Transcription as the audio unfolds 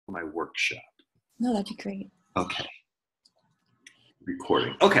my workshop. No, that'd be great. Okay.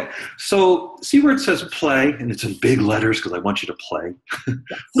 Recording. Okay, so see where it says play, and it's in big letters because I want you to play. So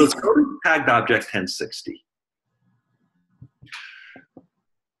let's go to tagged object 1060.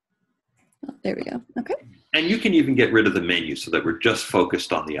 Oh, there we go. Okay. And you can even get rid of the menu so that we're just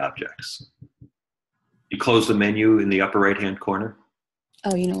focused on the objects. You close the menu in the upper right-hand corner.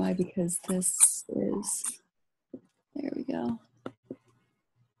 Oh, you know why? Because this is, there we go.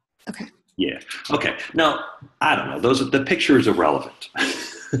 Okay. Yeah. Okay. Now, I don't know. The picture is irrelevant.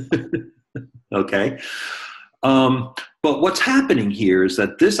 Okay. But what's happening here is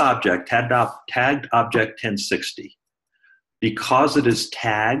that this object, tagged object 1060, because it is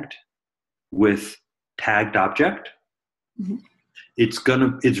tagged with tagged object, mm-hmm.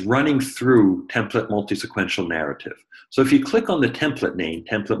 it's running through template multisequential narrative. So if you click on the template name,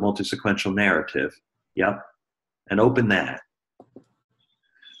 template multisequential narrative, yep, and open that.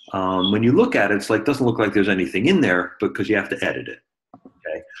 When you look at it, it's like, doesn't look like there's anything in there because you have to edit it.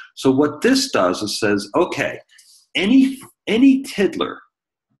 Okay. So what this does is says, okay, any tiddler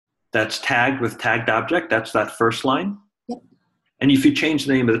that's tagged with tagged object, that's that first line. Yep. And if you change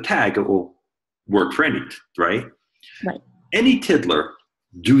the name of the tag, it will work for any, right? Right. Any tiddler,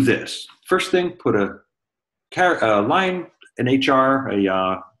 do this. First thing, put a line, an HR,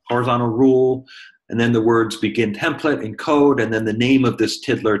 a horizontal rule, and then the words begin template and code, and then the name of this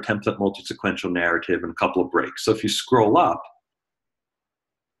tiddler, template multisequential narrative, and a couple of breaks. So if you scroll up,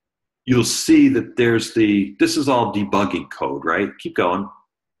 you'll see that this is all debugging code, right? Keep going.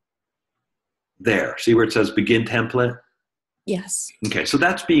 There, see where it says begin template? Yes. Okay, so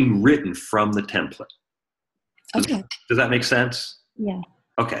that's being written from the template. Okay. Does that make sense? Yeah.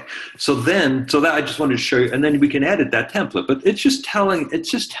 Okay, so that I just wanted to show you, and then we can edit that template, but it's just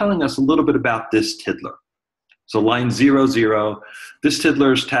telling us a little bit about this tiddler. So line 00, this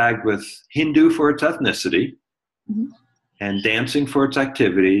tiddler is tagged with Hindu for its ethnicity, mm-hmm. and dancing for its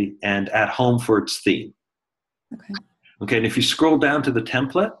activity, and at home for its theme. Okay. Okay, and if you scroll down to the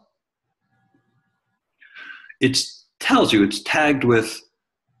template, it tells you it's tagged with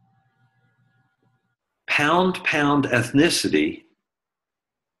pound ethnicity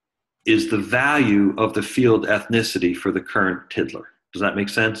is the value of the field ethnicity for the current tiddler. Does that make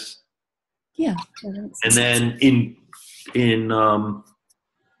sense? Yeah. And then in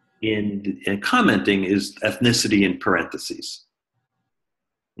commenting is ethnicity in parentheses.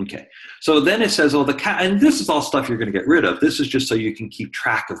 Okay. So then it says, oh, and this is all stuff you're going to get rid of. This is just so you can keep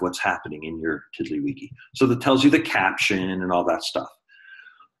track of what's happening in your TiddlyWiki. So that tells you the caption and all that stuff.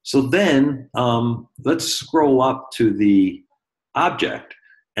 So then let's scroll up to the object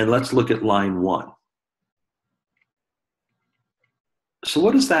and let's look at line 1. So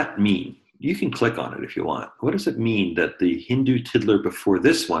what does that mean? You can click on it if you want. What does it mean that the Hindu tiddler before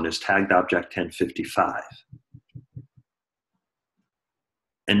this one is tagged object 1055?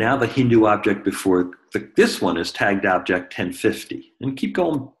 And now the Hindu object before this one is tagged object 1050. And keep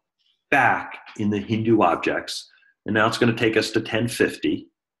going back in the Hindu objects. And now it's going to take us to 1050.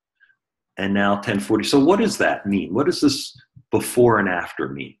 And now 1040. So what does that mean? What does this before and after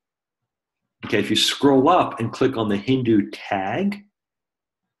mean? Okay, if you scroll up and click on the Hindu tag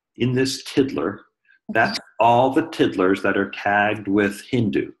in this tiddler, that's all the tiddlers that are tagged with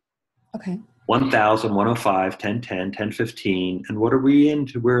Hindu. Okay. 1000, 105, 1010, 1015, and what are we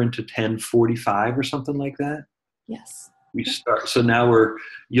into? We're into 1045 or something like that? Yes. We start, so now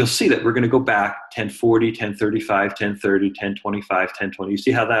you'll see that we're going to go back 1040, 1035, 1030, 1025, 1020. You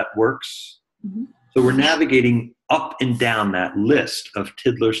see how that works? Mm-hmm. So we're navigating up and down that list of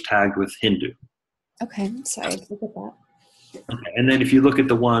tiddlers tagged with Hindu. Okay, sorry, look at that. Okay. And then if you look at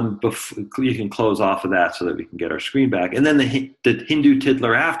the one before, you can close off of that so that we can get our screen back. And then the Hindu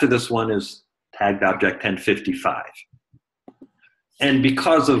tiddler after this one is tagged object 1055. And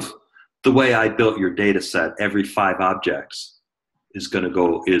because of the way I built your data set, every 5 objects is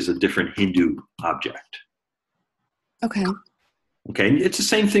a different Hindu object. Okay. Okay, it's the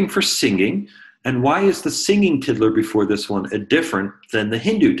same thing for singing. And why is the singing tiddler before this one different than the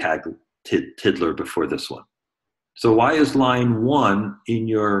Hindu tag tiddler before this one? So why is line 1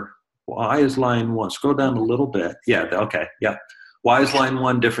 scroll down a little bit. Yeah, okay, yeah. Why is line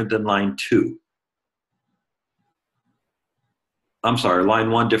 1 different than line 2? I'm sorry,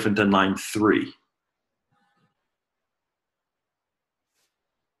 line 1 different than line 3.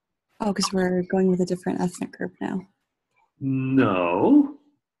 Oh, because we're going with a different ethnic group now. No.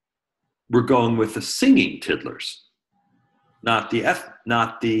 We're going with the singing tiddlers, not the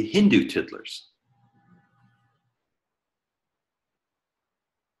Hindu tiddlers.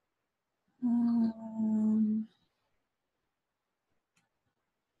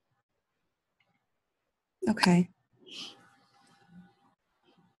 Okay.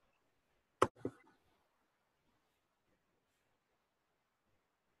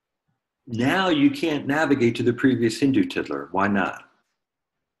 Now you can't navigate to the previous Hindu tiddler. Why not?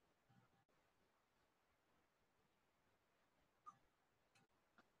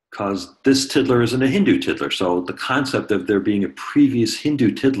 Because this tiddler isn't a Hindu tiddler. So the concept of there being a previous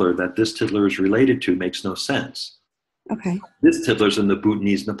Hindu tiddler that this tiddler is related to makes no sense. Okay. This tiddler's in the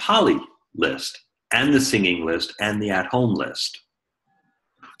Bhutanese Nepali list, and the singing list, and the at-home list.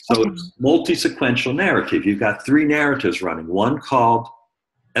 So it's multi-sequential narrative. You've got 3 narratives running, one called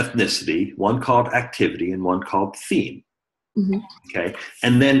ethnicity, one called activity, and one called theme. Mm-hmm. Okay,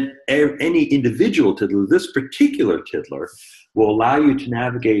 and then any individual tiddler, this particular tiddler, will allow you to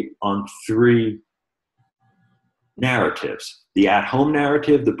navigate on 3 narratives: the at-home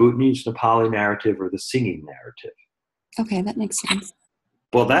narrative, the Bhutanese Nepali narrative, or the singing narrative. Okay, that makes sense.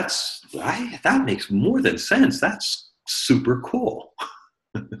 Well, that makes more than sense. That's super cool.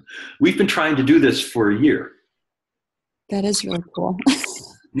 We've been trying to do this for a year. That is really cool.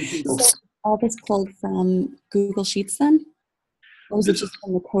 So all this pulled from Google Sheets then? Or was it just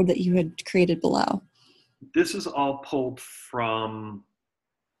from the code that you had created below? This is all pulled from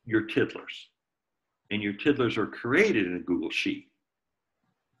your tiddlers. And your tiddlers are created in a Google Sheet.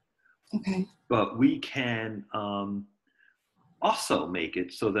 Okay. But we can also make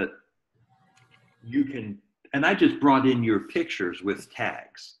it so that you can, and I just brought in your pictures with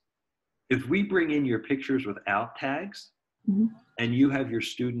tags. If we bring in your pictures without tags, mm-hmm. and you have your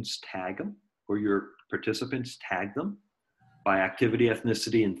students tag them, or your participants tag them by activity,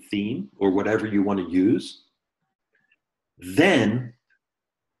 ethnicity, and theme, or whatever you want to use, then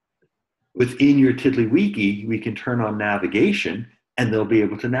within your TiddlyWiki, we can turn on navigation, and they'll be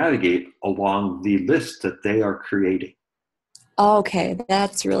able to navigate along the list that they are creating. Okay,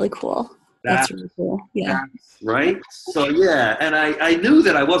 that's really cool. That's really cool. Yeah. Right? So yeah, and I knew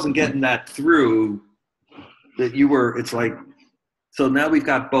that I wasn't getting that through, that you were, it's like, so now we've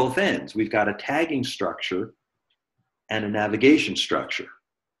got both ends. We've got a tagging structure and a navigation structure.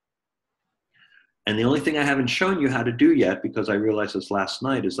 And the only thing I haven't shown you how to do yet, because I realized this last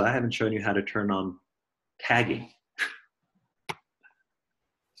night, is I haven't shown you how to turn on tagging.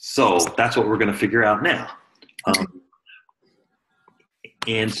 So that's what we're going to figure out now.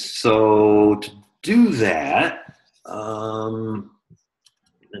 And so to do that, let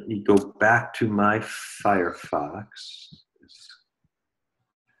me go back to my Firefox,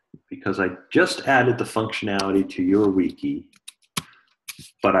 because I just added the functionality to your wiki,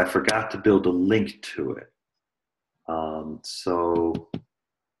 but I forgot to build a link to it.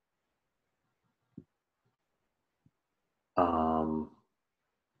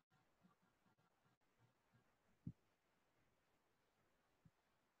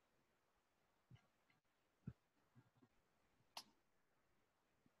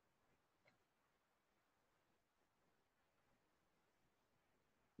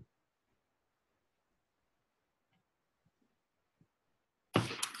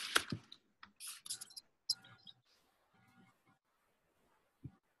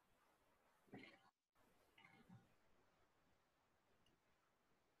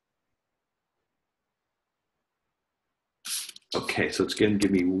 Okay, so it's going to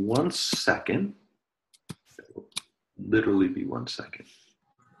give me 1 second. It will literally be 1 second.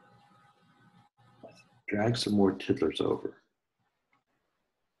 Drag some more tiddlers over.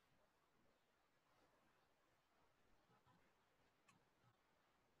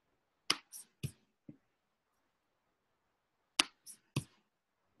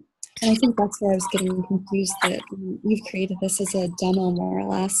 And I think that's where I was getting confused, that you've created this as a demo, more or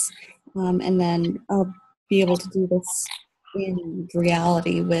less, and then I'll be able to do this in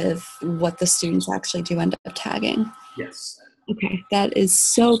reality with what the students actually do end up tagging. Yes. Okay, that is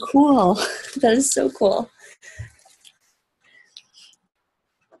so cool. That is so cool.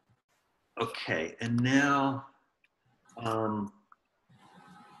 Okay, and now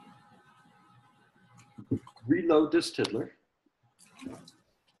reload this tiddler.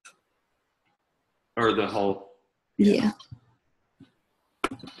 Or the whole. Yeah.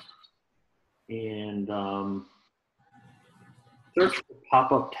 And search for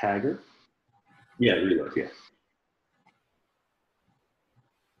pop-up tagger. Yeah, reload, yeah.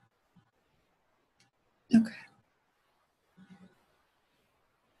 Okay.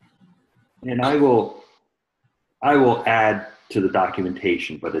 And I will add to the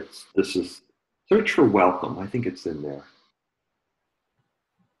documentation, but this is search for welcome. I think it's in there.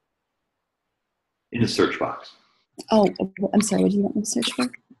 In the search box. Oh, I'm sorry. What do you want me to search for?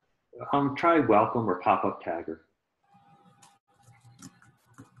 Try welcome or pop-up tagger.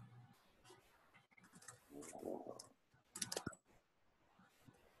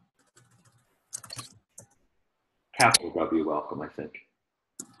 capital W welcome, I think.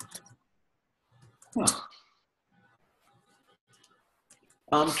 Huh.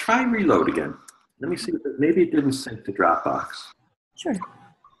 Try reload again. Let me see. Maybe it didn't sync to Dropbox. Sure. It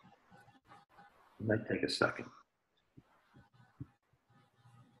might take a second.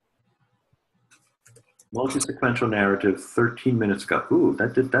 Multi-sequential narrative, 13 minutes ago. Ooh,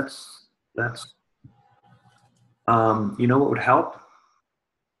 that's. You know what would help?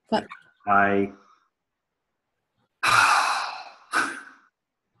 What? I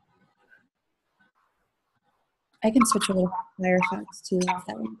can switch over to Firefox too, if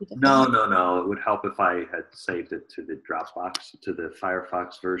that would be difficult. No. It would help if I had saved it to the Dropbox, to the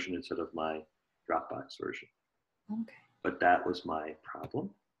Firefox version instead of my Dropbox version. Okay. But that was my problem,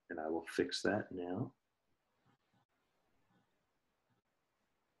 and I will fix that now.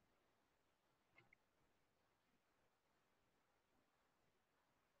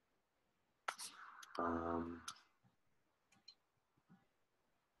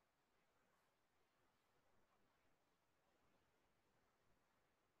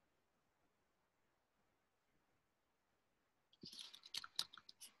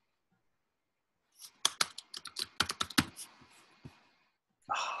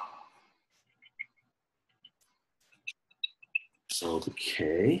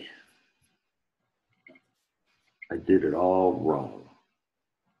 Okay. I did it all wrong.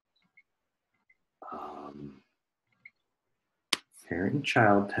 Parent and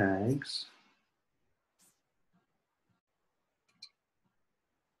child tags.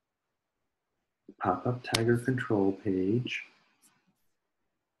 Pop-up tagger control page.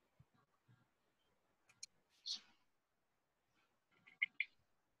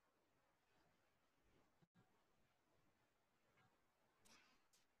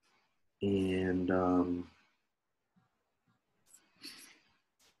 And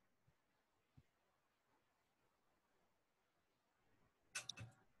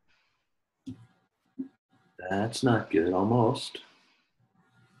that's not good, almost.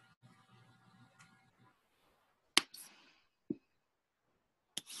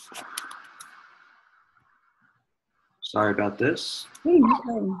 Sorry about this. Hey, no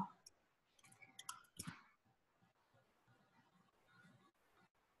problem.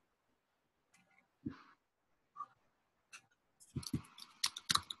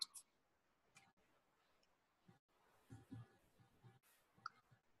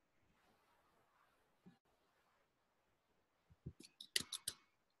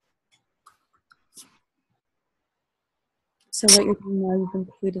 So what you're doing now, you've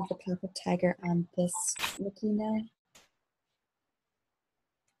included the pop-up tagger on this wiki now?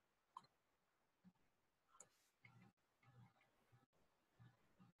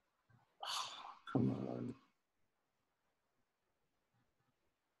 Come on.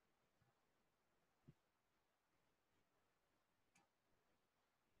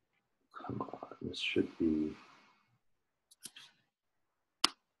 Come on, this should be.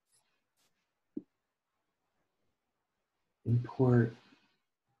 Import.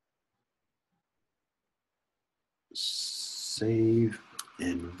 Save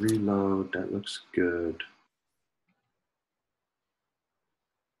and reload. That looks good.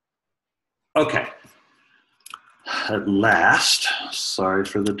 Okay. At last, sorry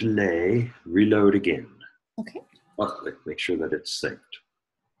for the delay. Reload again. Okay. Oh, make sure that it's synced.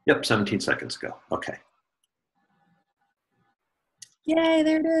 Yep, 17 seconds ago. Okay. Yay,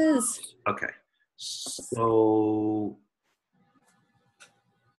 there it is. Okay. So,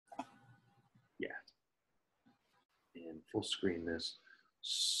 yeah. And full screen this.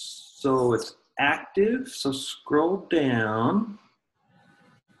 So it's active. So scroll down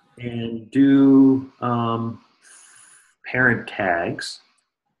and do parent tags.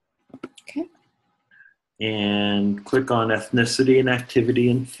 Okay. And click on ethnicity and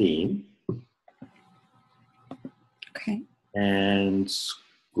activity and theme. Okay. And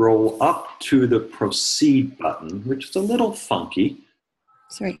scroll up to the proceed button, which is a little funky.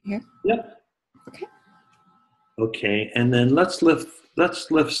 So right here? Yep. Okay. Okay, and then let's lift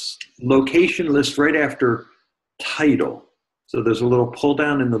location list right after title. So there's a little pull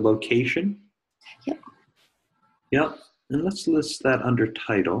down in the location. Yep. Yep, and let's list that under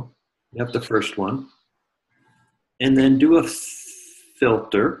title. Yep, the first one. And then do a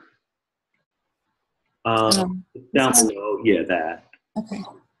filter. Down below, yeah, that. Okay.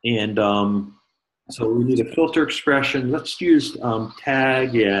 And so we need a filter expression. Let's use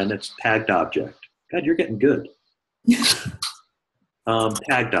tag, yeah, and it's tagged object. God, you're getting good.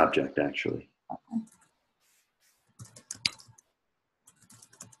 Tagged object, actually.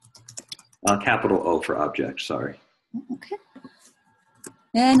 Capital O for object, sorry. Okay.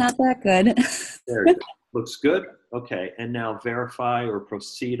 Yeah, not that good. There you go. Looks good. Okay, and now verify or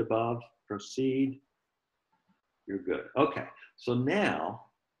proceed above. Proceed. You're good. Okay, so now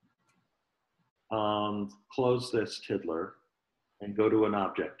close this tiddler and go to an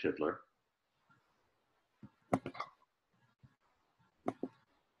object tiddler.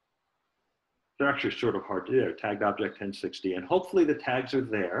 They're actually sort of hard to do. Tagged object 1060, and hopefully the tags are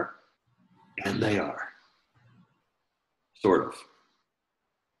there, and they are. Sort of.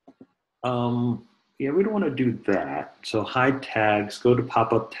 Yeah, we don't want to do that. So hide tags, go to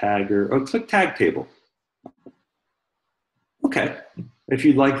pop-up tagger, or click tag table. Okay, if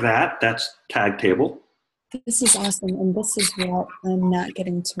you'd like that, that's tag table. This is awesome, and this is what I'm not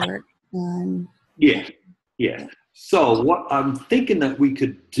getting to work on. Yeah, yeah. So what I'm thinking that we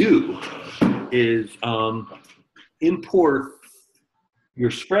could do is import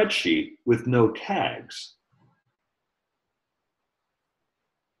your spreadsheet with no tags.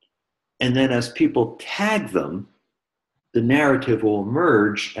 And then as people tag them, the narrative will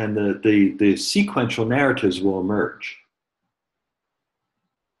emerge and the sequential narratives will emerge.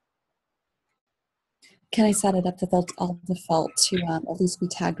 Can I set it up that they'll all default to at least be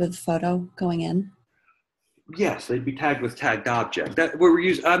tagged with a photo going in? Yes, they'd be tagged with tagged object.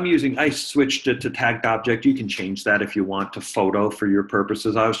 I switched it to tagged object. You can change that if you want to photo for your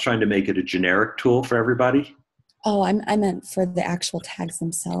purposes. I was trying to make it a generic tool for everybody. Oh, I meant for the actual tags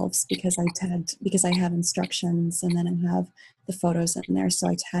themselves, because I have instructions and then I have the photos in there. So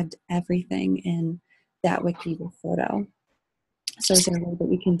I tagged everything in that wiki with photo. So is there a way that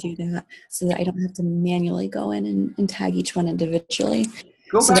we can do that so that I don't have to manually go in and tag each one individually?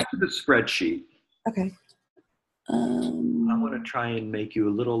 Go back to the spreadsheet. Okay. I want to try and make you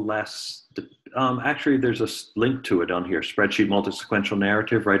a little less. Actually, there's a link to it on here. Spreadsheet multisequential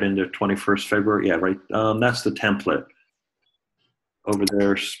narrative right into 21st February. Yeah, right. That's the template over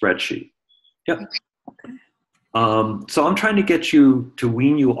there. Spreadsheet. Yep. Okay. So I'm trying to get you to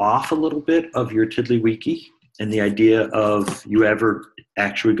wean you off a little bit of your Tiddlywiki and the idea of you ever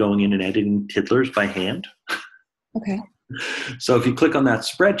actually going in and editing tiddlers by hand. Okay. So if you click on that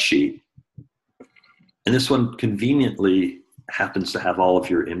spreadsheet, and this one conveniently happens to have all of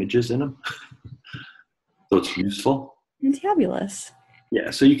your images in them, so it's useful. Fantabulous.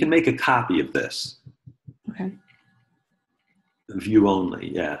 Yeah, so you can make a copy of this. Okay. View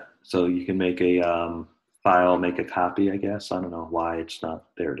only, yeah. So you can make a file, make a copy, I guess. I don't know why it's not.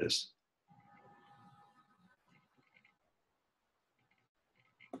 There it is.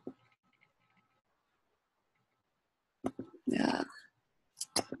 Yeah.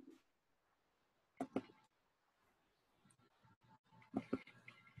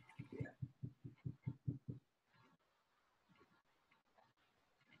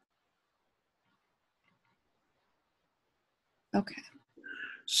 Okay.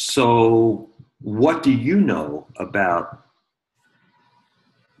 So what do you know about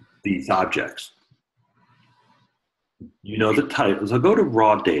these objects? You know the title. So go to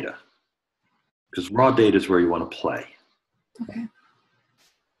raw data, because raw data is where you want to play. Okay.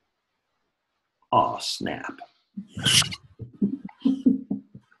 Oh, snap. I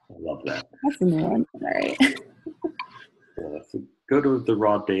love that. That's a new one. All right. So go to the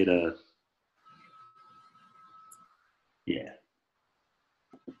raw data. Yeah.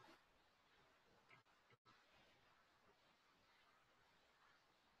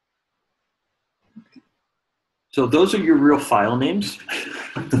 So those are your real file names.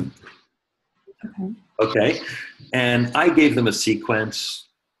 Okay. Okay. And I gave them a sequence,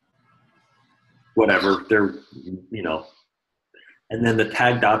 whatever. They're, you know. And then the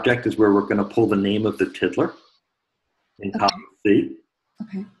tagged object is where we're going to pull the name of the tiddler in column C.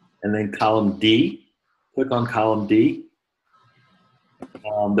 Okay. And then column D, click on column D.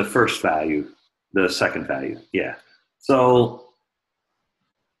 The first value, the second value. Yeah. So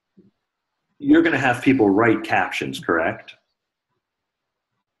you're going to have people write captions, correct?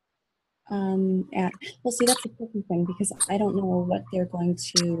 Well, see, that's a tricky thing because I don't know what they're going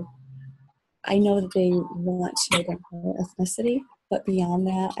to. I know that they want to identify ethnicity, but beyond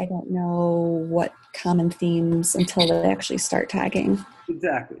that, I don't know what common themes until they actually start tagging.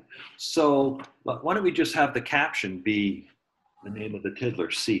 Exactly. So why don't we just have the caption be the name of the tiddler,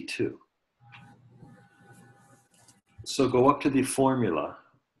 C2. So go up to the formula.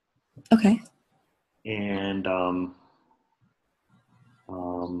 Okay. And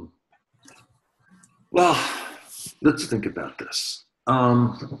well, let's think about this.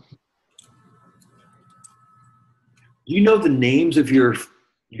 Do you know the names of your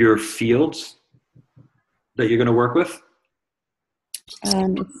fields that you're going to work with?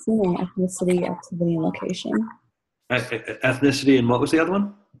 Assuming ethnicity, activity, and location. Ethnicity, and what was the other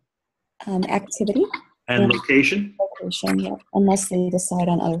one? Activity. And location? Location, yeah, unless they decide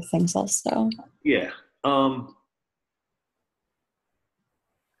on other things also. Yeah.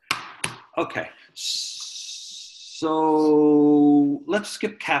 Okay. So let's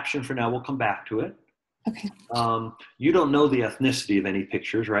skip caption for now. We'll come back to it. Okay. You don't know the ethnicity of any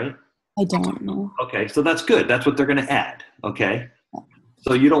pictures, right? I don't know. Okay, so that's good. That's what they're going to add. Okay.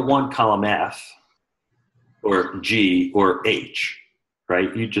 So you don't want column F or G or H, right?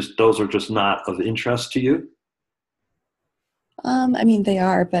 Those are just not of interest to you. I mean, they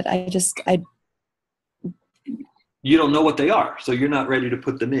are, but You don't know what they are, so you're not ready to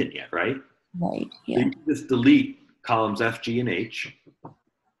put them in yet, right? right, So yeah. you can just delete columns F, G, and H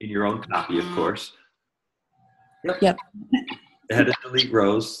in your own copy, of course. Yep. It had to delete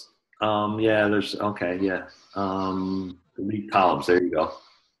rows. Yeah, okay, yeah. Delete columns, there you go.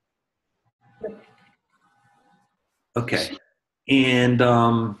 Okay, and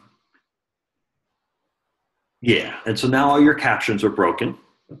yeah, and so now all your captions are broken.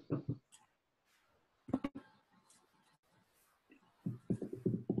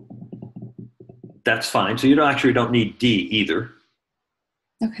 That's fine. So you don't need D either.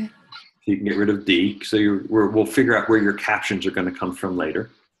 Okay. So you can get rid of D. So we'll figure out where your captions are going to come from later.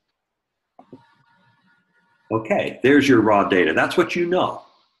 Okay, there's your raw data. That's what you know.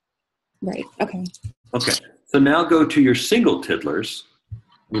 Right, okay. Okay, so now go to your single tiddlers.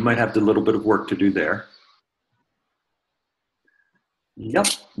 We might have a little bit of work to do there. Yep,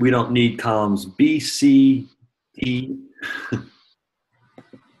 we don't need columns B, C, D.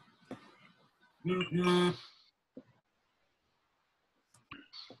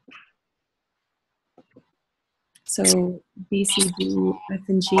 So B, C, D, F,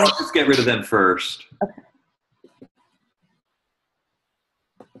 and G. Let's get rid of them first. Okay.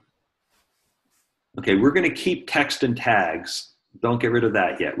 Okay, we're going to keep text and tags. Don't get rid of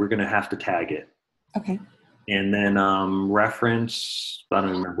that yet. We're going to have to tag it. Okay. And then reference, I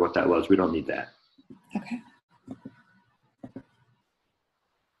don't remember what that was. We don't need that. Okay.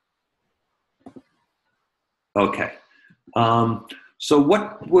 Okay. So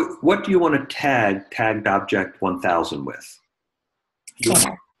what do you want to tagged object 1000 with?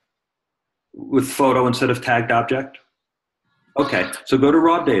 Photo. With photo instead of tagged object? Okay, so go to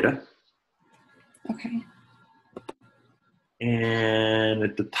raw data. Okay. And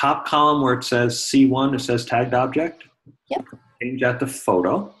at the top column where it says C1, it says tagged object. Yep. Change that to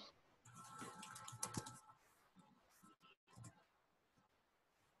photo.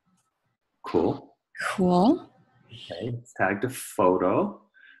 Cool. Cool. Okay, it's tagged to photo.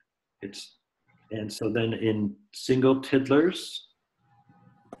 And so then in single tiddlers,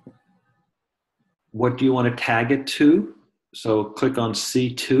 what do you want to tag it to? So click on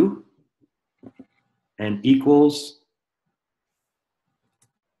C2 and equals,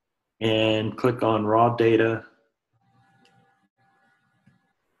 and click on raw data.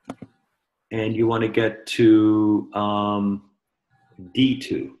 And you want to get to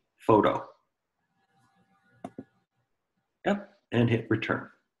D2, photo. Yep, and hit return.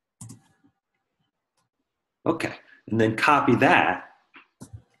 Okay, and then copy that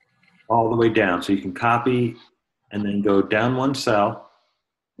all the way down. So you can copy and then go down one cell.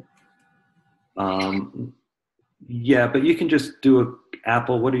 Yeah, but you can just do a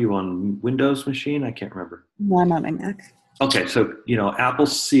Apple, what are you on, Windows machine? I can't remember. No, I'm on my Mac. Okay, so, Apple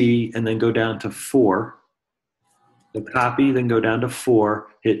C and then go down to 4. So copy, then go down to 4,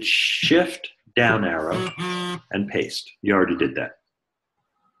 hit shift down arrow and paste. You already did that.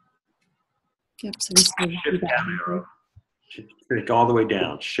 Yep, so just Shift down arrow. Click all the way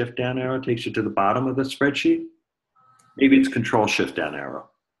down. Shift down arrow takes you to the bottom of the spreadsheet. Maybe it's control shift down arrow.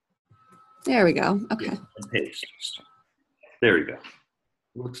 There we go. Okay. And paste. There we go.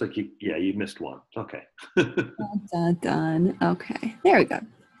 Looks like you missed one. Okay. Done. Okay. There we go.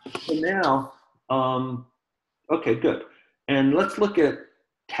 So now, okay, good. And let's look at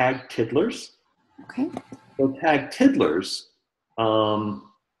tag tiddlers. Okay. So tag tiddlers,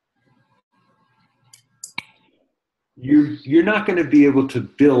 you're not going to be able to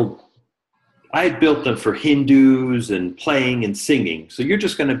build. I had built them for Hindus and playing and singing. So you're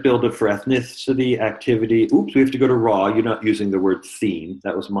just going to build it for ethnicity, activity. Oops, we have to go to raw. You're not using the word theme.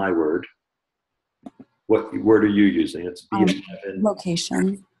 That was my word. What word are you using? It's B11.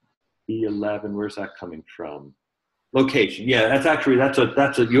 Location. B11, where's that coming from? Location. Yeah, that's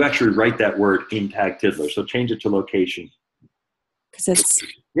a you actually write that word in tag tiddler. So change it to location. Because it's.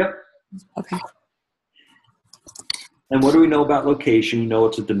 Yep. Okay. And what do we know about location? We know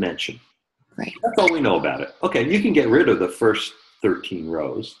it's a dimension. Right. That's all we know about it. Okay, you can get rid of the first 13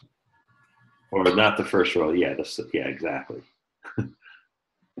 rows. Or not the first row. Yeah, exactly.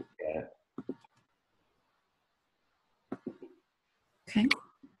 Yeah. Okay.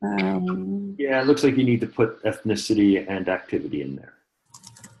 Yeah, it looks like you need to put ethnicity and activity in there.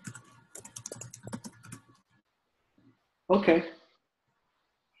 Okay.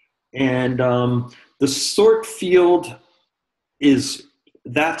 And the sort field is,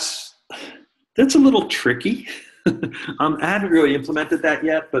 that's a little tricky. I haven't really implemented that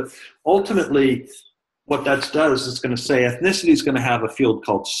yet, but ultimately what that does is going to say ethnicity is going to have a field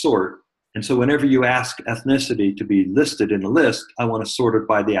called sort. And so whenever you ask ethnicity to be listed in a list, I want to sort it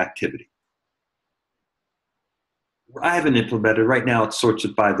by the activity. I haven't implemented, right now it sorts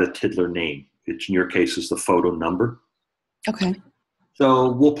it by the tiddler name, which in your case is the photo number. Okay.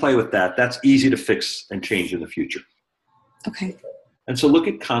 So we'll play with that. That's easy to fix and change in the future. Okay. And so look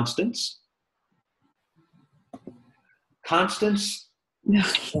at constants. Constants. No.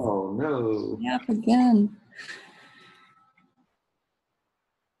 Oh no. Yep, again.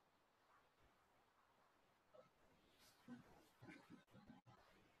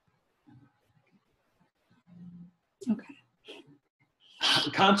 Okay.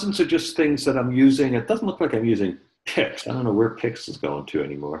 Constants are just things that I'm using. It doesn't look like I'm using pix. I don't know where pix is going to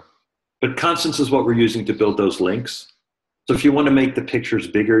anymore. But constants is what we're using to build those links. So if you want to make the pictures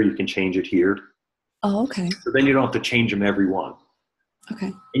bigger, you can change it here. Oh, okay. So then you don't have to change them every one.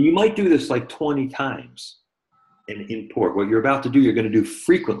 Okay. And you might do this like 20 times and import. What you're about to do, you're going to do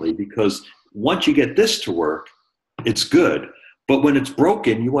frequently, because once you get this to work, it's good. But when it's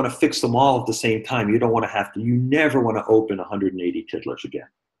broken, you want to fix them all at the same time. You don't want to have to, you never want to open 180 tiddlers again.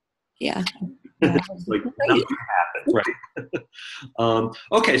 Yeah. Like nothing happened, right?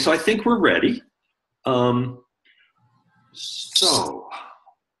 Okay, so I think we're ready. So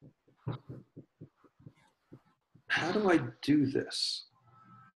how do I do this?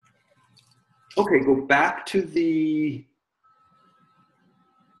 Okay, go back to the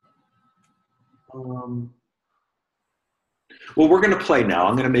well, we're going to play now.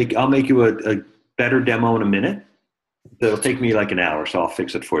 I'll make you a better demo in a minute. It'll take me like an hour, so I'll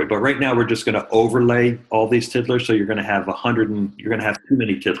fix it for you. But right now, we're just going to overlay all these tiddlers. So you're going to have you're going to have too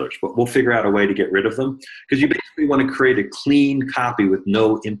many tiddlers. But we'll figure out a way to get rid of them, because you basically want to create a clean copy with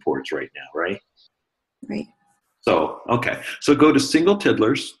no imports right now, right? Right. So okay, so go to single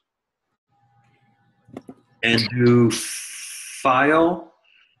tiddlers and do File,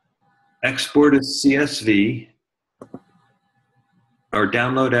 Export as CSV, or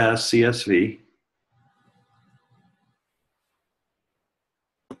Download as CSV.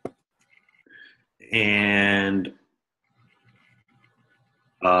 And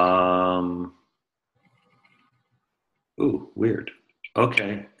ooh, weird.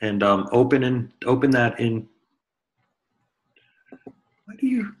 Okay, and open that in. Why do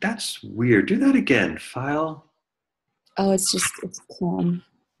you? That's weird. Do that again. File. Oh, it's Chrome.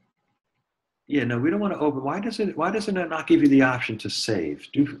 Yeah, no, we don't want to open. Why doesn't it not give you the option to save?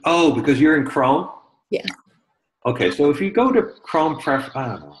 Oh, because you're in Chrome. Yeah. Okay, so if you go to Chrome I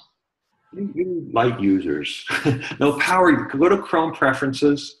don't know. You light users. No power. Go to Chrome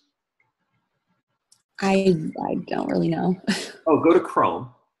preferences. I don't really know. Oh, go to Chrome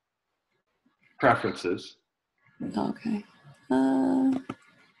preferences. Okay.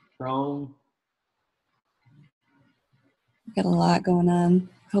 Chrome. Got a lot going on.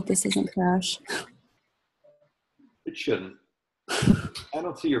 Hope this doesn't crash. It shouldn't. I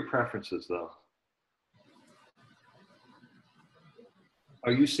don't see your preferences though.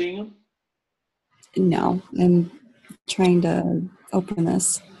 Are you seeing them? No, I'm trying to open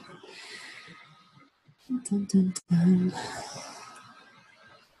this. Dun, dun, dun.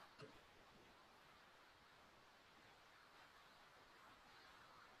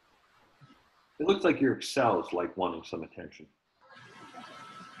 It looks like your Excel is like wanting some attention.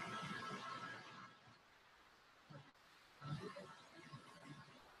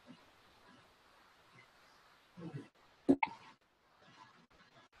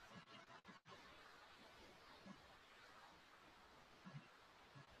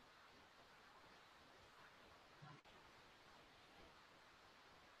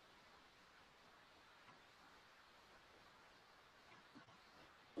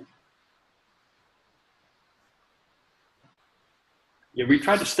 Yeah, we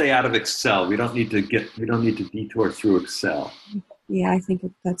try to stay out of Excel. We don't need to detour through Excel. Yeah, I think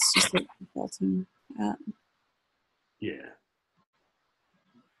that's just what defaulting at. Yeah.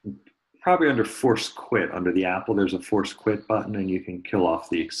 Probably under force quit, under the Apple, there's a force quit button and you can kill off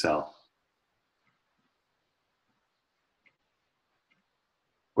the Excel.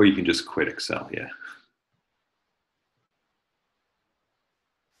 Or you can just quit Excel, yeah.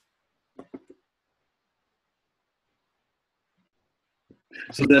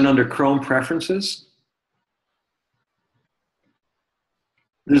 So then under Chrome preferences,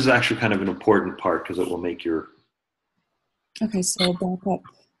 This is actually kind of an important part because it will make your... Okay, so back up.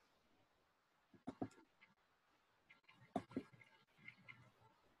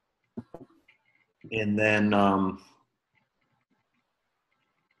 And then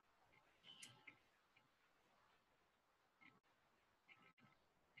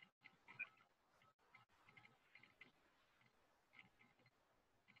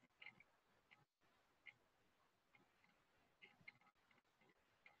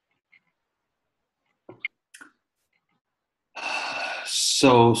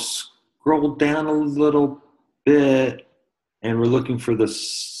so scroll down a little bit, and we're looking for the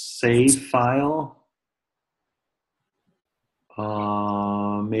save file.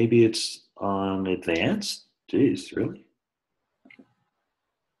 Maybe it's on advanced. Jeez, really?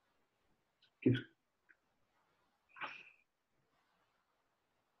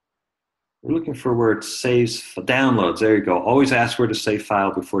 We're looking for where it saves downloads. There you go. Always ask where to save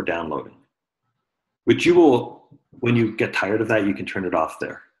file before downloading. Which you will, when you get tired of that, you can turn it off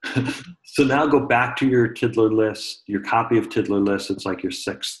there. So now go back to your Tiddler list, your copy of Tiddler list. It's like your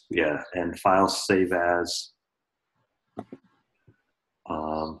sixth, yeah, and file save as.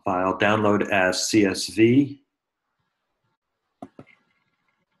 File download as CSV.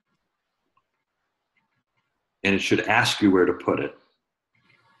 And it should ask you where to put it.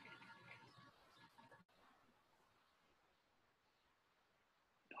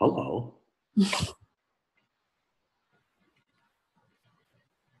 Hello.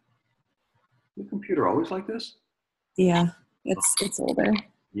 Your computer always like this? Yeah, it's older.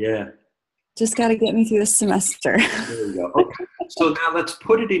 Yeah. Just got to get me through this semester. There we go. Okay. So now let's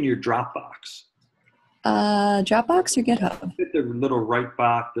put it in your Dropbox. Dropbox or GitHub? Hit the little right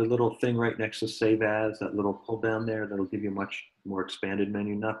box, the little thing right next to Save As, that little pull down there. That'll give you a much more expanded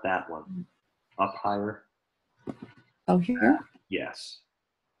menu. Not that one. Up higher. Oh, here? Yes.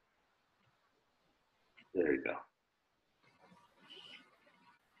 There you go.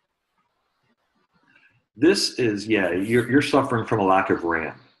 This is, yeah, you're suffering from a lack of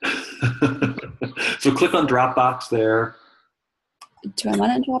RAM. So click on Dropbox there. Do I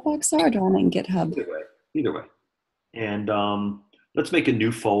want it in Dropbox or do I want it in GitHub? Either way. Either way. And let's make a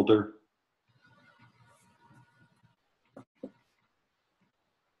new folder.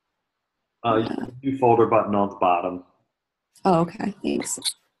 New folder button on the bottom. Oh, okay. Thanks.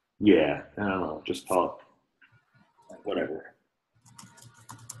 Yeah, I don't know. Just call it whatever.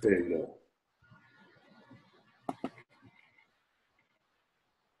 There you go.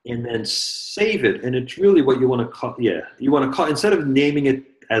 And then save it. And it's really what you want to call, yeah, you want to call, instead of naming it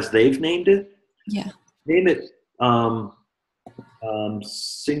as they've named it, yeah, name it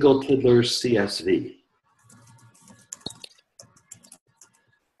Single Tiddler CSV.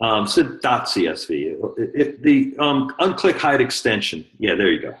 So .csv. The unclick hide extension. Yeah,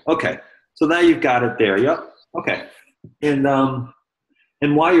 there you go. Okay, so now you've got it there. Yep. Okay, and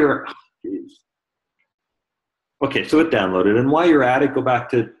while you're, okay, so it downloaded. And while you're at it, go back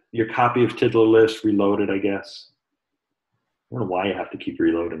to your copy of Tiddler list, reload it, I guess. I don't know why you have to keep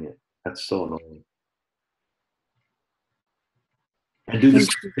reloading it. That's so annoying. And do the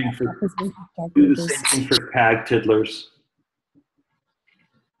same thing for tag Tiddlers.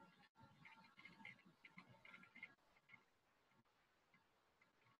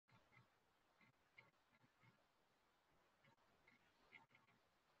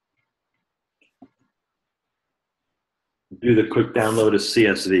 Do the quick download as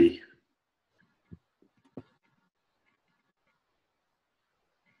CSV.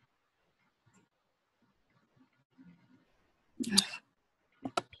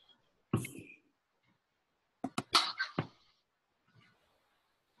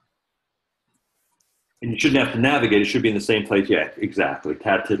 And you shouldn't have to navigate. It should be in the same place. Yeah, exactly.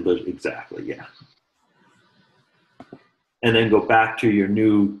 Tab Tiddler, exactly, yeah. And then go back to your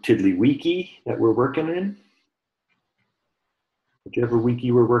new Tiddly Wiki that we're working in. Whichever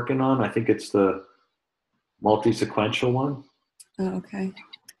wiki we're working on. I think it's the multi-sequential one. Oh, okay.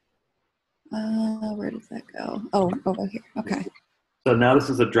 Where does that go? Oh, over here. Okay. So now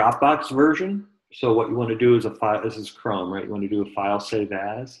this is a Dropbox version. So what you want to do is a file, this is Chrome, right? You want to do a file save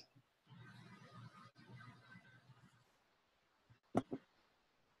as.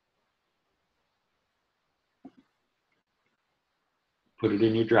 Put it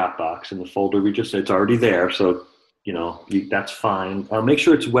in your Dropbox in the folder we just, it's already there. So, you know, that's fine. Make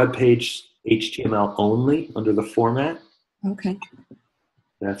sure it's web page HTML only under the format. Okay.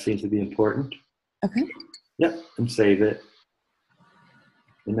 That seems to be important. Okay. Yep, and save it.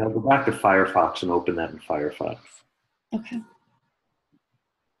 And now go back to Firefox and open that in Firefox. Okay.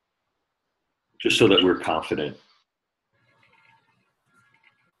 Just so that we're confident.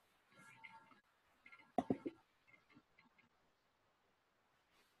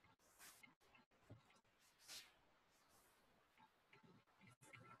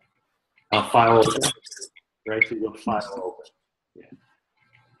 File open, right? So you go file open. Yeah.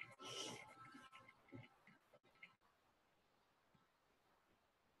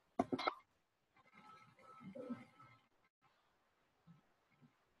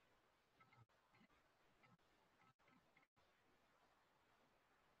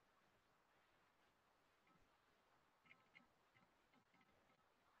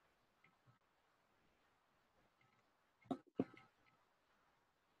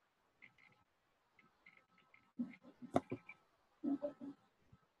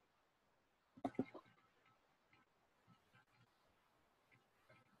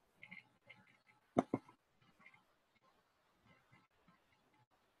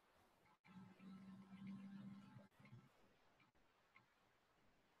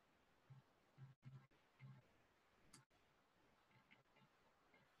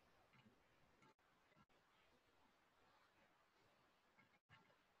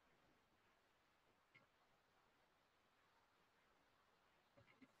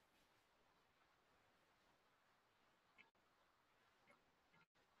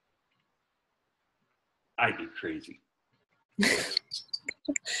 I'd be crazy.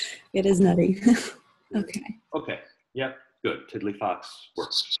 It is nutty. Okay. Okay. Yep. Good. Tiddlyfox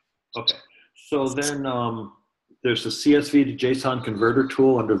works. Okay. So then there's the CSV to JSON converter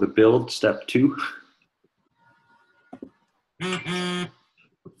tool under the build, step 2.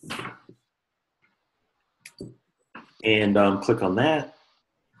 And click on that.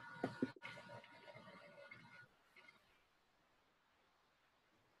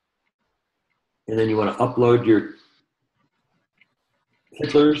 And then you want to upload your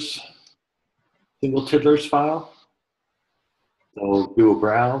tiddlers, single tiddlers file. So do a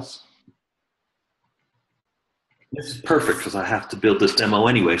browse. This is perfect because I have to build this demo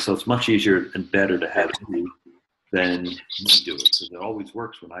anyway, so it's much easier and better to have you than me do it, because it always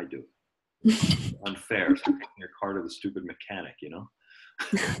works when I do it. Unfair. So you're part of the stupid mechanic, you know?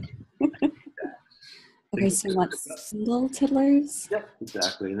 Okay, so you want single tiddlers? Yep,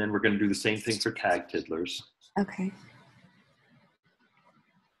 exactly. And then we're going to do the same thing for tag tiddlers. Okay.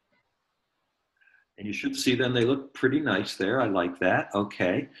 And you should see them. They look pretty nice there. I like that.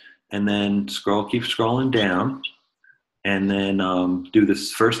 Okay. And then keep scrolling down. And then do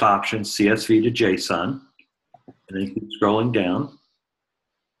this first option, CSV to JSON. And then keep scrolling down.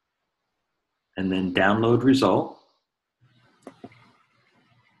 And then download result.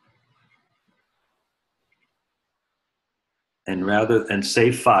 And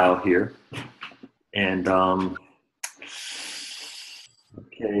save file here. And okay,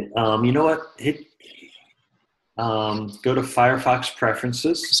 you know what? Go to Firefox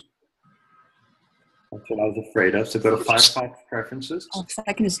Preferences. That's what I was afraid of. So go to Firefox Preferences. Oh, so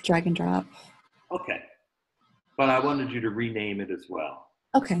I can just drag and drop. Okay. But I wanted you to rename it as well.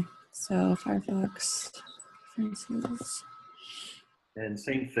 Okay. So Firefox Preferences. And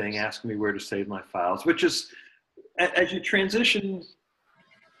same thing, ask me where to save my files, which is, as you transition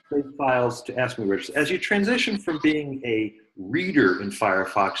save files to ask me where to, as you transition from being a reader in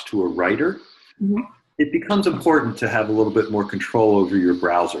Firefox to a writer, mm-hmm. It becomes important to have a little bit more control over your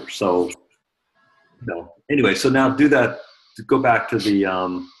browser. So, anyway, so now do that, go back to the,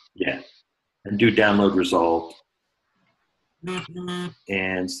 and do download result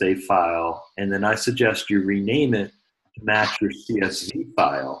and save file. And then I suggest you rename it to match your CSV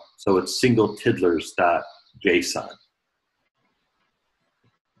file. So it's singletiddlers.json.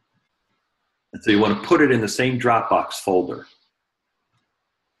 And so you want to put it in the same Dropbox folder.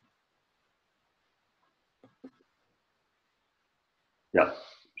 Yep,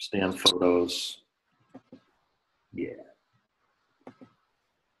 scan photos. Yeah.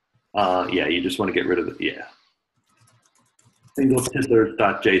 You just want to get rid of it. Yeah.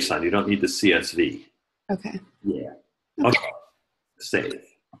 Singletiddlers.json. You don't need the CSV. Okay. Yeah. Okay. Save.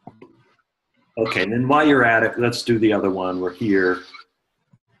 Okay, and then while you're at it, let's do the other one. We're here,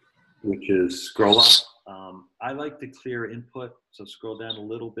 which is scroll up. I like the clear input, so scroll down a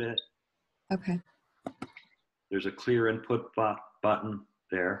little bit. Okay. There's a clear input button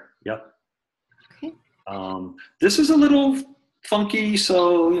there. Yep. Okay. This is a little funky,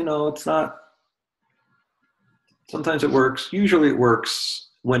 so it's not. Sometimes it works. Usually it works.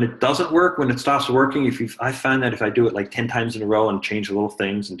 When it doesn't work, when it stops working, I find that if I do it like 10 times in a row and change little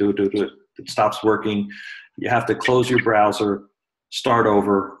things and do it, it stops working. You have to close your browser, start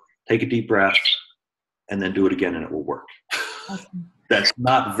over, take a deep breath, and then do it again, and it will work. Okay. That's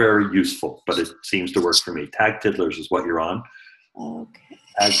not very useful, but it seems to work for me. Tag tiddlers is what you're on. Okay.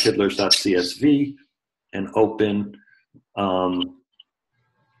 Tag tiddlers.csv and open.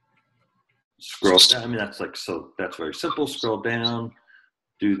 Scroll down. I mean, that's very simple. Scroll down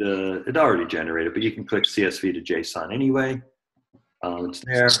do it already generated, but you can click CSV to JSON anyway. It's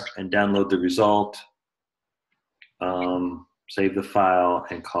there, and download the result. Save the file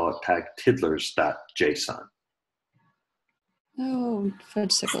and call it tag tiddlers.json. Oh,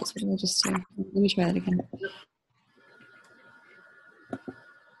 fudge sickles. What did I just do? Let me try that again.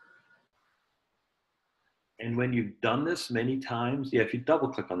 And when you've done this many times, if you double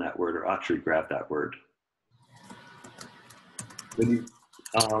click on that word or actually grab that word, when you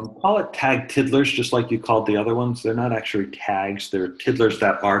call it tag tiddlers, just like you called the other ones, they're not actually tags. They're tiddlers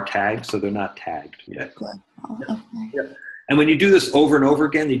that are tagged, so they're not tagged yet. Oh, okay. Yep. And when you do this over and over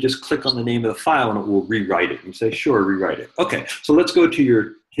again, you just click on the name of the file and it will rewrite it. You say, sure, rewrite it. Okay, so let's go to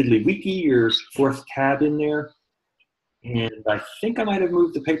your TiddlyWiki, your fourth tab in there. And I think I might have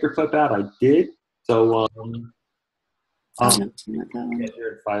moved the paperclip out. I did. So No, not that one. yeah,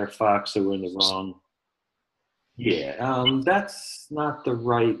 you're in Firefox, so we're in the wrong. Yeah, that's not the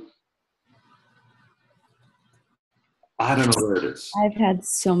right. I don't know where it is. I've had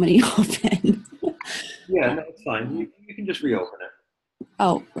so many open. Yeah, no, it's fine. You can just reopen it.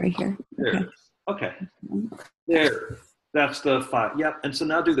 Oh, right here. There it is. Okay. There. That's the file. Yep. And so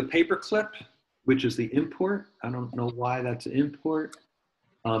now do the paperclip, which is the import. I don't know why that's an import.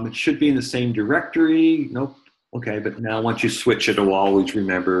 It should be in the same directory. Nope. Okay, but now once you switch it, it'll always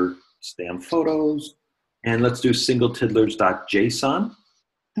remember stamp photos. And let's do singletiddlers.json.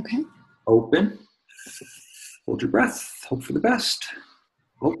 Okay. Open. Hold your breath. Hope for the best.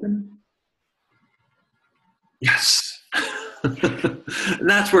 Open. Yes. And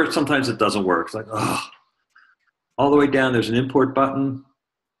that's where sometimes it doesn't work. It's like, oh. All the way down, there's an import button.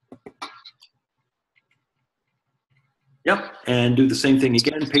 Yep, and do the same thing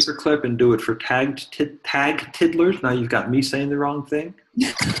again, paperclip, and do it for tag tiddlers. Now you've got me saying the wrong thing.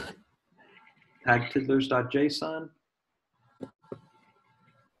 Tag tiddlers.json.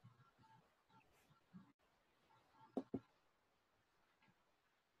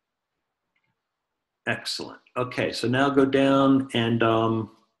 Excellent. Okay, so now go down and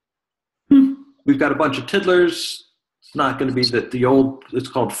we've got a bunch of tiddlers. It's not going to be the old, it's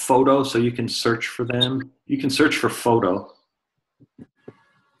called photo, so you can search for them. You can search for photo.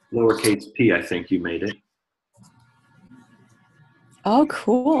 Lowercase p, I think you made it. Oh,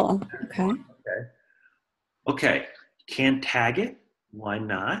 cool. Okay. Okay, can't tag it. Why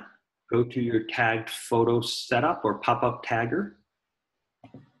not? Go to your tagged photo setup or pop-up tagger.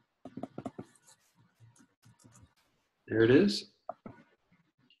 There it is.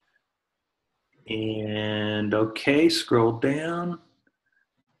 And okay, scroll down.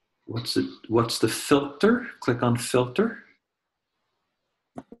 What's the filter? Click on filter.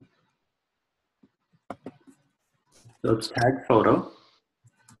 So it's tag photo.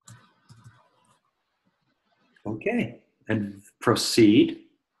 Okay, and proceed.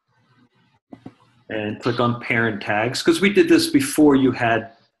 And click on parent tags, because we did this before you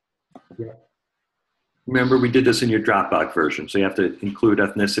had, remember we did this in your Dropbox version, so you have to include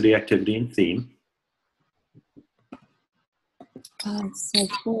ethnicity, activity, and theme. Oh, it's so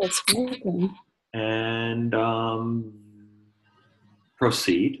cool. It's working. And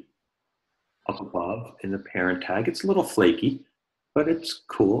proceed up above in the parent tag. It's a little flaky, but it's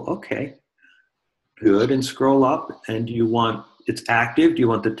cool. Okay, good. And scroll up, and do you want, it's active. Do you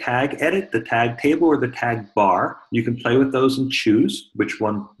want the tag edit, the tag table, or the tag bar? You can play with those and choose which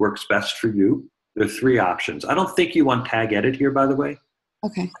one works best for you. There are 3 options. I don't think you want tag edit here, by the way.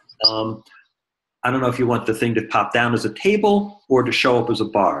 Okay. I don't know if you want the thing to pop down as a table or to show up as a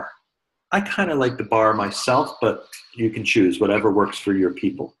bar. I kind of like the bar myself, but you can choose whatever works for your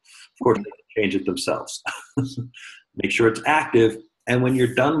people. Of course, they can change it themselves. Make sure it's active, and when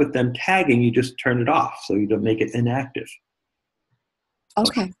you're done with them tagging, you just turn it off so you don't make it inactive.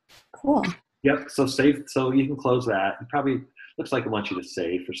 Okay, cool. Yep, so save, so you can close that. It probably looks like it wants you to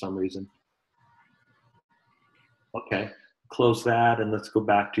save for some reason. Okay, close that, and let's go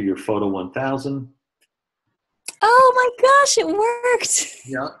back to your photo 1000. Oh my gosh, it worked.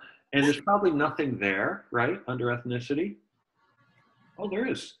 Yeah, and there's probably nothing there, right, under ethnicity? Oh, there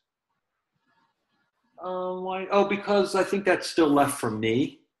is. Why? Oh, because I think that's still left for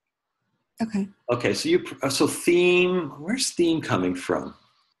me. Okay. Okay, so so theme, where's theme coming from?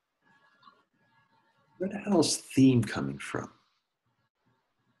 Where the hell is theme coming from?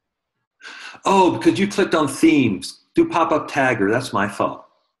 Oh, because you clicked on themes. Do pop-up tagger, that's my fault.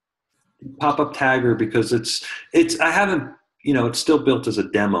 Pop-up tagger, because I haven't, it's still built as a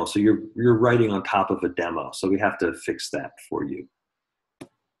demo, so you're writing on top of a demo, so we have to fix that for you.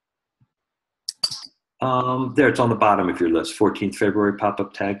 There, it's on the bottom of your list, 14th February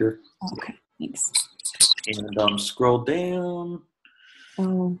pop-up tagger. Okay, thanks. And scroll down.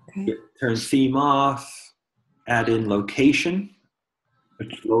 Oh, okay. Turn theme off, add in location,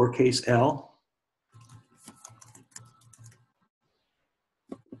 which is lowercase l.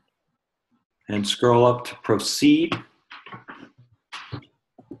 And scroll up to proceed.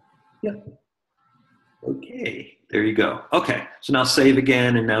 Yep. Okay, there you go. Okay, so now save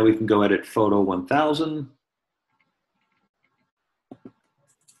again, and now we can go edit photo 1000.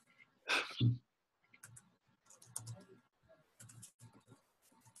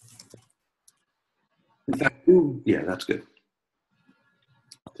 In fact, ooh, yeah, that's good.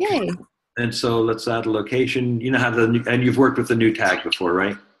 Yay. And so let's add a location. You know how and you've worked with the new tag before,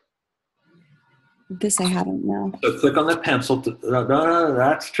 right? This I haven't, no. So click on the pencil.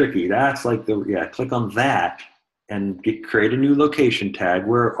 That's tricky. That's like click on that and create a new location tag.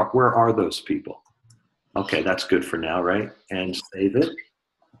 Where are those people? Okay, that's good for now, right? And save it.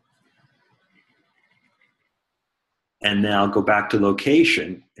 And now go back to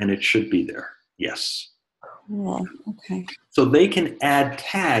location, and it should be there. Yes. Cool. Okay. So they can add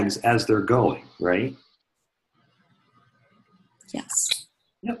tags as they're going, right? Yes.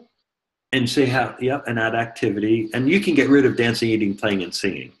 Yep. And say how, yep, and add activity. And you can get rid of dancing, eating, playing, and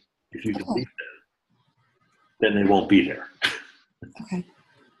singing. If you delete them, then they won't be there. Okay.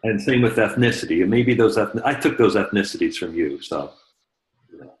 And same with ethnicity. And maybe I took those ethnicities from you, so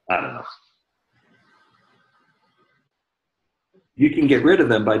I don't know. You can get rid of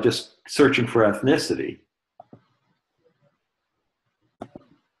them by just searching for ethnicity.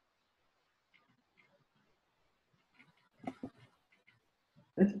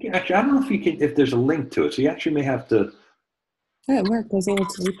 Actually, I don't know if you can, if there's a link to it. So you actually may have to. Oh, it worked. I was able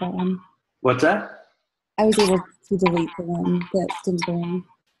to delete that one. What's that? I was able to delete the one that didn't belong.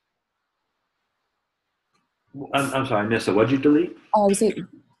 I'm sorry, I missed it. What'd you delete? Oh, was it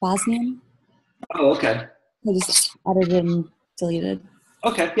Bosnian? Oh, okay. I just edited and deleted.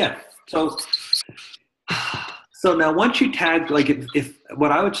 Okay, yeah. So now once you tag, like if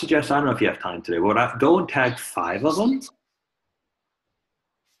what I would suggest, I don't know if you have time today, but go and tag 5 of them,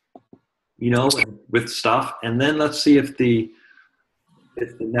 with stuff, and then let's see if the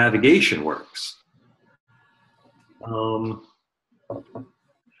navigation works.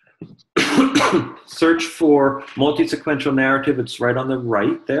 Search for multisequential narrative. It's right on the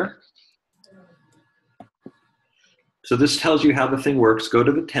right there. So this tells you how the thing works. Go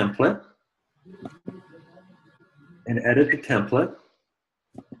to the template and edit the template.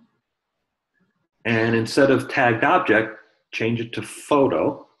 And instead of tagged object, change it to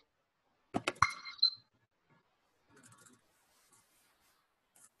photo.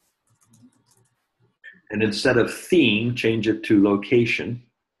 And instead of theme, change it to location.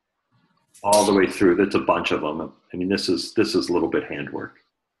 All the way through. That's a bunch of them. I mean, this is a little bit handwork.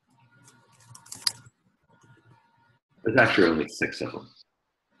 There's actually only 6 of them.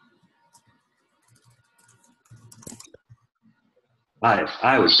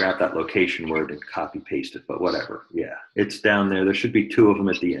 I would grab that location word and copy paste it, but whatever. Yeah, it's down there. There should be 2 of them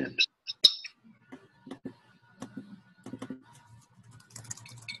at the end.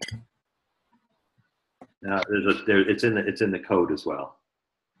 Now it's in the code as well.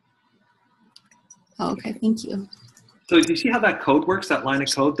 Oh, okay, thank you. So do you see how that code works? That line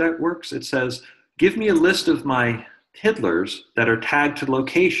of code that works? It says, give me a list of my tiddlers that are tagged to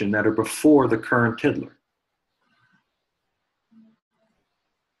location that are before the current tiddler.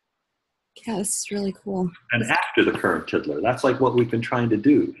 Yeah, this is really cool. And after the current tiddler. That's like what we've been trying to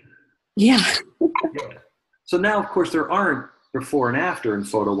do. Yeah. Yeah. So now, of course, there aren't before and after in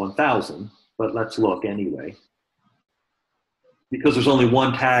photo 1000, but let's look anyway. Because there's only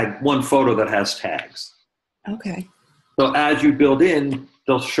one photo that has tags. Okay. So as you build in,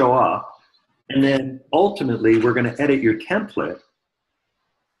 they'll show up. And then ultimately, we're going to edit your template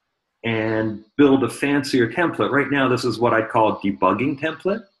and build a fancier template. Right now, this is what I call a debugging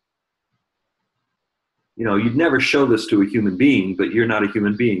template. You'd never show this to a human being, but you're not a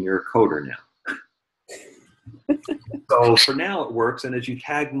human being, you're a coder now. So for now it works, and as you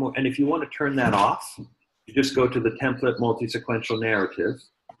tag more, and if you want to turn that off, you just go to the template multisequential narrative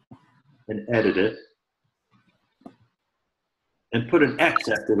and edit it, and put an X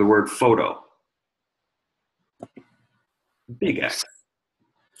after the word photo. Big X.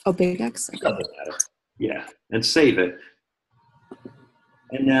 Oh, big X? Okay. Doesn't matter. Yeah, and save it.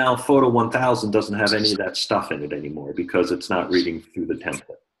 And now photo 1000 doesn't have any of that stuff in it anymore because it's not reading through the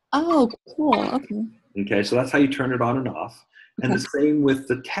template. Oh, cool. Okay. Okay, so that's how you turn it on and off. And the same with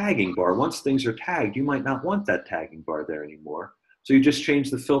the tagging bar. Once things are tagged, you might not want that tagging bar there anymore. So you just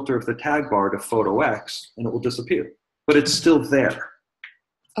change the filter of the tag bar to photo X and it will disappear. But it's still there.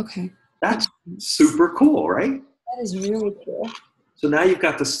 Okay. That's super cool, right? That is really cool. So now you've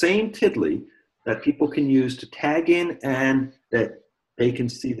got the same tiddly that people can use to tag in and that they can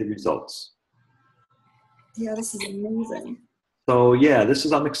see the results. Yeah, this is amazing. So yeah,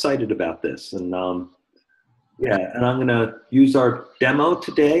 I'm excited about this. And yeah, and I'm going to use our demo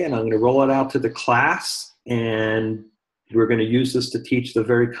today, and I'm going to roll it out to the class, and we're going to use this to teach the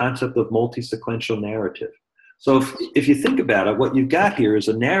very concept of multisequential narrative. So if you think about it, what you've got here is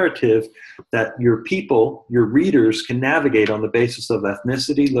a narrative that your people, your readers, can navigate on the basis of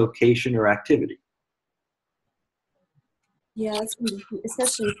ethnicity, location, or activity. Yeah, that's going to be,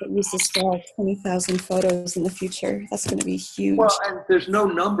 especially if it uses for 20,000 photos in the future. That's going to be huge. Well, and there's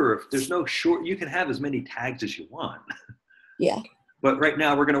no short, you can have as many tags as you want. Yeah. But right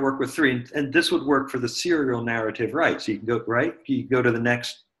now we're going to work with 3, and this would work for the serial narrative, right? So you can go, right? You go to the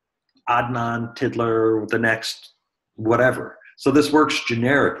next Adnan Tiddler, the next whatever. So this works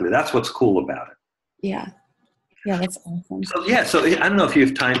generically. That's what's cool about it. Yeah. Yeah, that's awesome. So yeah, so I don't know if you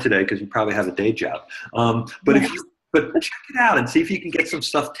have time today because you probably have a day job. But check it out and see if you can get some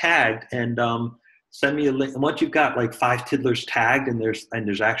stuff tagged, and send me a link. And once you've got like 5 tiddlers tagged and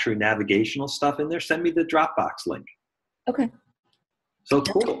there's actually navigational stuff in there, send me the Dropbox link. Okay. So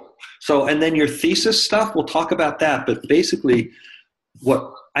cool. So, and then your thesis stuff, we'll talk about that. But basically,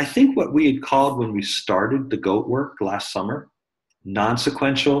 what we had called when we started the GOAT work last summer,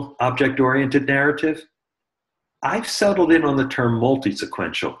 non-sequential object-oriented narrative, I've settled in on the term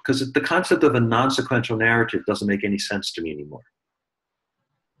multi-sequential because the concept of a non-sequential narrative doesn't make any sense to me anymore.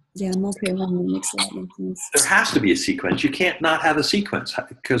 Yeah, multi-alignment makes a lot more sense. There has to be a sequence. You can't not have a sequence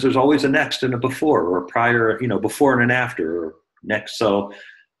because there's always a next and a before, or a prior, before and an after, or next. So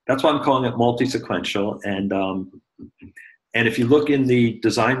that's why I'm calling it multi-sequential. And if you look in the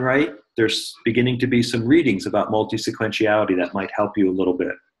design right, there's beginning to be some readings about multi-sequentiality that might help you a little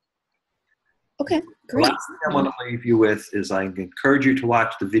bit. Okay, great. The last thing I want to leave you with is I encourage you to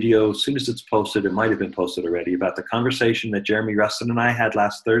watch the video as soon as it's posted. It might have been posted already, about the conversation that Jeremy Rustin and I had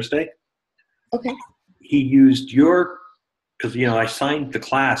last Thursday. Okay. He used because I signed the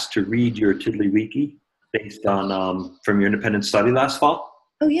class to read your Tiddly Wiki based on from your independent study last fall.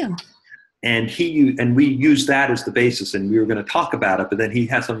 Oh yeah. And we used that as the basis, and we were going to talk about it. But then he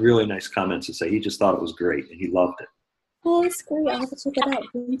had some really nice comments to say. He just thought it was great, and he loved it. Oh, that's great. I'll have to check it out.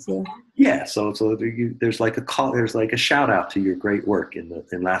 Thank you. Yeah, so there's like a call, there's like a shout out to your great work in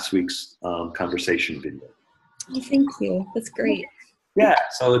last week's conversation video. Oh, thank you. That's great. Yeah,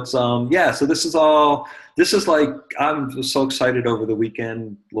 so it's so this is like, I'm so excited over the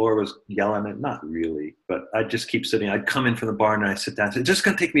weekend. Laura was yelling at, not really, but I just keep sitting. I'd come in from the barn and I sit down. It's just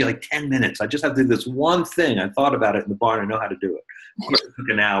going to take me like 10 minutes. I just have to do this one thing. I thought about it in the barn. I know how to do it. Of course, it took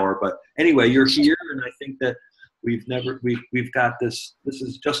an hour, but anyway, you're here, and I think that we've got this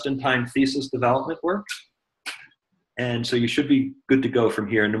is just-in-time thesis development work. And so you should be good to go from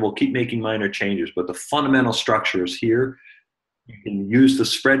here, and then we'll keep making minor changes, but the fundamental structure is here. You can use the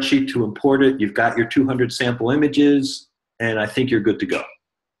spreadsheet to import it. You've got your 200 sample images, and I think you're good to go.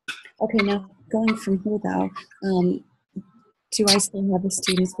 Okay, now going from here though, do I still have the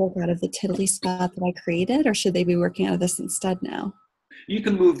students work out of the Tiddly spot that I created, or should they be working out of this instead now? You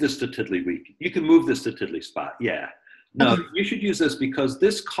can move this to Tiddly Week. You can move this to Tiddly Spot. Yeah. No, you should use this because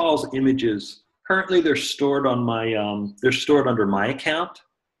this calls images. Currently, they're stored on they're stored under my account.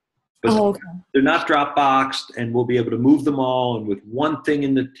 But they're not Dropboxed, and we'll be able to move them all. And with one thing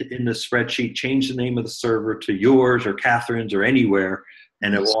in the spreadsheet, change the name of the server to yours or Catherine's or anywhere,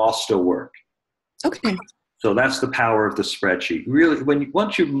 and it will all still work. Okay. So that's the power of the spreadsheet. Really,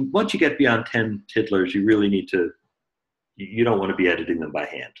 once you get beyond 10 tiddlers, you really need to. You don't want to be editing them by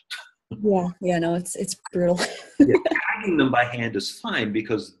hand. Yeah, no, it's brutal. Yeah, tagging them by hand is fine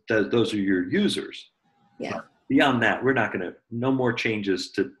because those are your users. Yeah. But beyond that, we're not going to. No more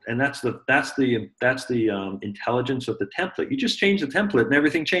changes to, and that's the intelligence of the template. You just change the template, and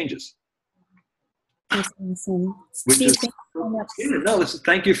everything changes. That's awesome. Thank you so much.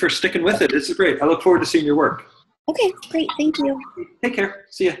 Thank you for sticking with it. This is great. I look forward to seeing your work. Okay, great. Thank you. Take care.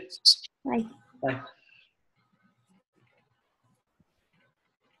 See ya. Bye. Bye.